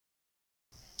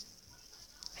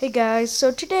Hey guys,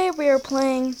 so today we are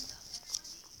playing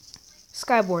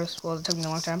Skywars. Well, it took me a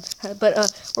long time, but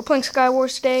we're playing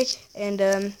Skywars today,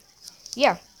 and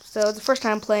yeah. So it's the first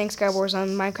time playing Skywars on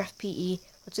Minecraft PE.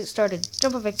 Let's get started.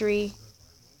 Jump of victory,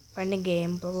 finding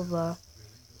game, blah blah blah.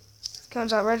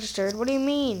 Account's not registered. What do you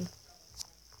mean?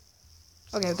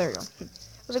 Okay, there you go. I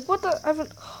was like, what the? I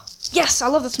haven't. Yes, I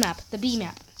love this map. The B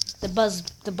map.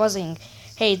 The buzzing.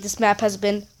 Hey, this map has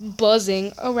been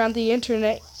buzzing around the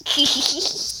internet.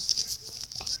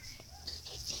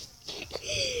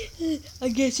 I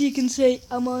guess you can say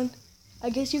I'm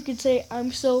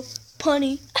so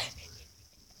punny.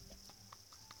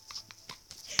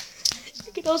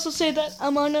 You could also say that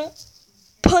I'm on a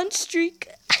punch streak.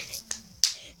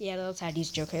 Yeah, that's Hattie's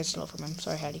joke. I stole it from him.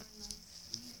 Sorry, Hattie.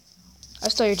 I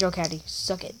stole your joke, Hattie.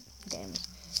 Suck it. Damn it.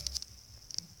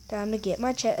 Time to get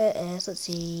my chest. Let's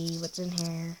see what's in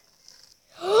here.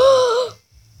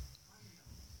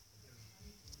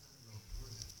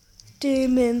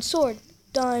 Diamond sword.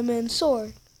 Diamond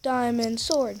sword. Diamond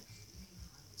sword.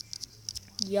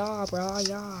 Yeah, brah,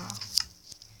 yeah.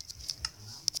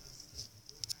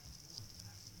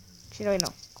 Actually, no, wait, no.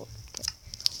 Cool. Okay.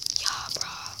 Yeah,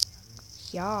 brah.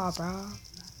 Yeah, brah.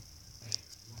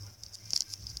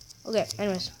 Okay,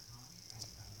 anyways.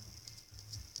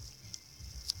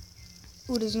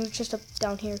 Ooh, there's no chest up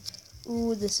down here.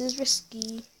 Ooh, this is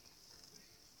risky.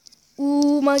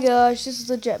 Ooh my gosh, this is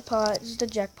the jackpot. This is the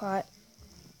jackpot.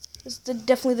 This is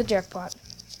definitely the jackpot.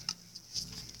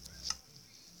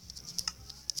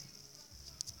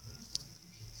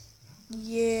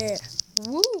 Yeah.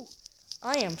 Woo!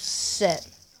 I am set.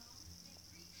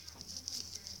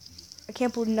 I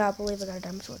can't not believe I got a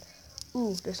diamond sword.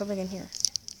 Ooh, there's something in here.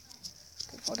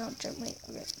 Okay, fall down gently.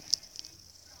 Okay.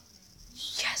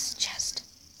 Yes, chest.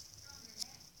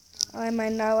 Am I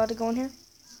not allowed to go in here?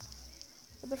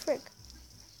 What the frick?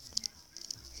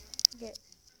 Okay.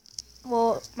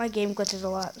 Well, my game glitches a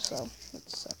lot, so it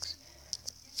sucks.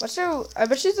 But so, I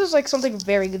bet you there's like something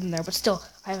very good in there, but still,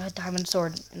 I have a diamond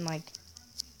sword and like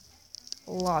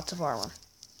lots of armor.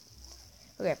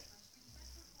 Okay.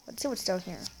 Let's see what's down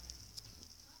here.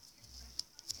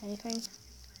 Anything?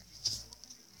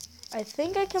 I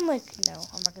think I can like, no,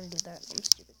 I'm not gonna do that. I'm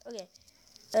stupid. Okay.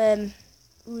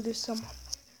 Ooh, there's someone.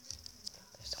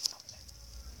 There's someone over there.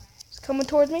 It's coming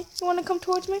towards me. You wanna come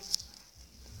towards me?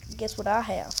 Guess what I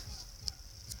have?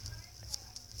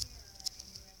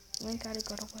 You ain't gotta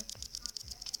go to work.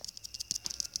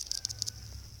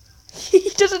 He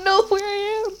doesn't know where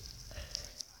I am.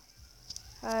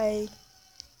 Hi.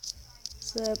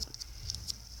 What's up?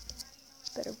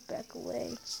 Better back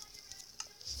away.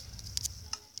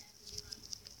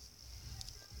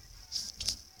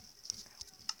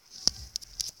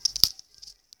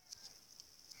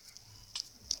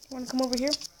 You wanna come over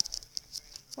here?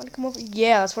 Wanna come over?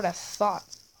 Yeah, that's what I thought.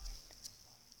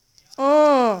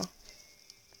 Uh.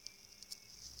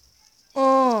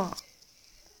 Uh.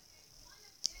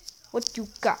 What you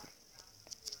got?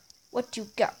 What you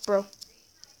got, bro?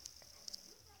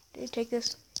 Did he take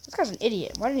this? This guy's an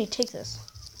idiot. Why didn't he take this?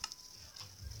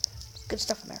 There's good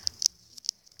stuff in there.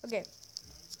 Okay.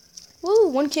 Woo,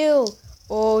 1 kill.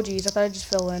 Oh, jeez, I thought I just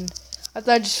fell in. I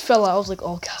thought I just fell out. I was like,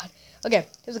 oh, God. Okay,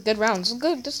 this is a good round. This is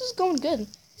good. This is going good.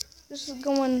 This is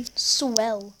going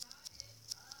swell.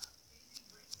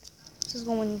 This is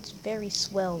going very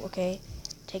swell, okay?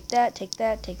 Take that, take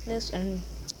this, and...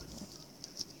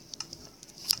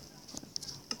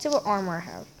 Let's see what armor I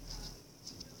have.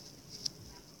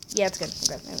 Yeah, it's good.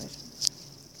 Okay, anyways.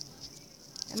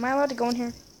 Am I allowed to go in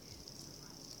here?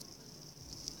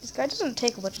 This guy doesn't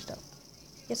take a bunch of stuff.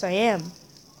 Yes, I am.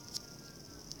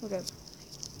 Okay.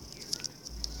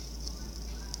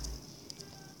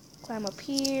 Climb up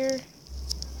here.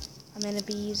 I'm gonna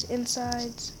be using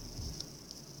insides.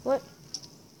 What?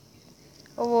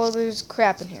 Oh, well, there's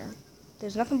crap in here.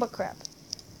 There's nothing but crap.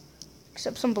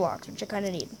 Except some blocks, which I kind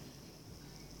of need.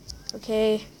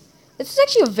 Okay. This is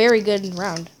actually a very good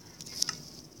round.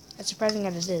 As surprising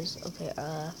as it is. Okay,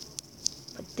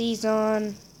 put these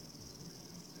on.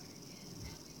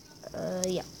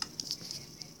 Yeah.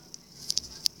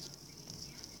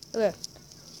 Okay.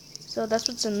 So that's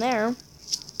what's in there.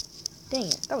 Dang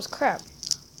it, that was crap.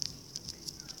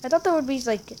 I thought there would be,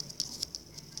 like,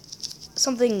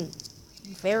 something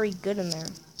very good in there.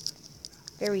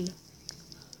 Very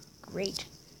great.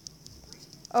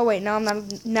 Oh wait, now I'm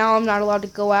not allowed to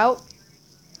go out.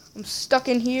 I'm stuck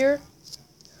in here.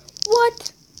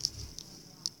 What?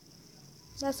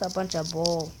 That's a bunch of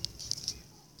bull.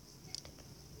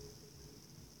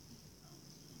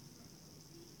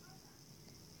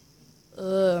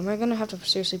 Am I gonna have to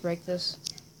seriously break this?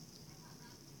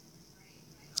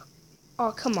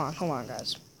 Oh, come on. Hold on,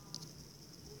 guys.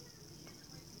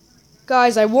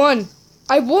 Guys, I won.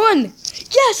 I won.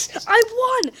 Yes, I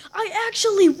won. I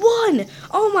actually won.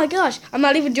 Oh, my gosh. I'm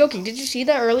not even joking. Did you see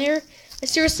that earlier? I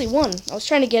seriously won. I was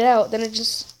trying to get out. Then it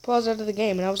just paused out of the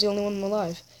game, and I was the only one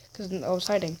alive because I was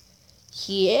hiding.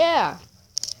 Yeah.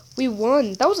 We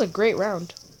won. That was a great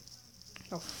round.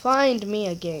 Now find me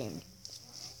a game.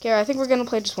 Okay, I think we're going to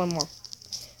play just one more.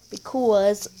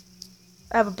 Because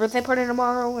I have a birthday party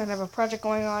tomorrow, and I have a project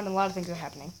going on, and a lot of things are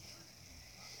happening.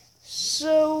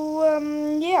 So,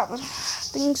 yeah.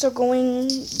 Things are going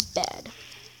bad.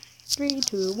 3,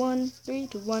 2, 1. 3,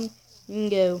 2, 1.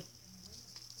 Go.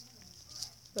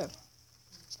 So,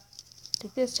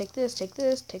 take this, take this, take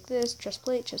this, take this. Chest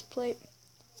plate, chest plate.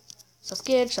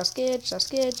 Sausage, sausage,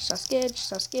 sausage, sausage,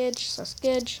 sausage,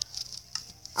 sausage.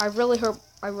 I really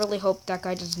hope that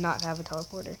guy does not have a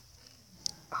teleporter.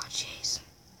 Oh, jeez.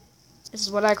 This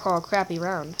is what I call a crappy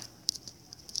round.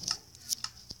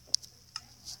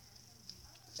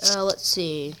 Let's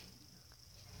see.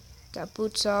 Got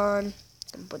boots on.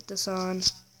 Gonna put this on.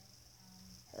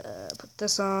 Put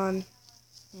this on.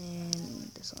 And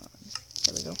this on.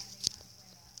 There we go.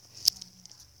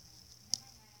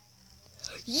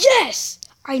 Yes!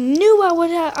 I knew I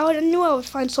would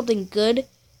find something good.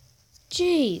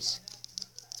 Jeez.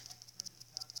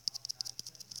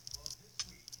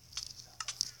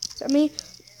 Is that me?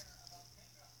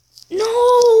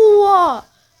 No!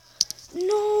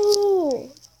 No!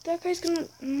 That guy's gonna...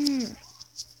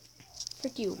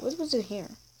 Frick you. What was in here?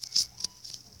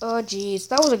 Oh, jeez.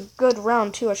 That was a good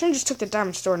round, too. I should have just took the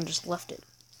diamond sword and just left it.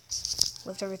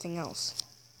 Left everything else.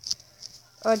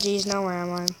 Oh, jeez. Now where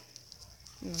am I?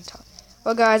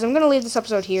 Well, guys, I'm going to leave this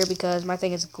episode here because my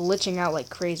thing is glitching out like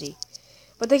crazy.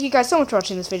 But thank you guys so much for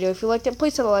watching this video. If you liked it,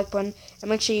 please hit the like button. And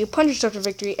make sure you punch yourself to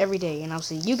victory every day. And I'll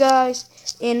see you guys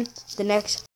in the next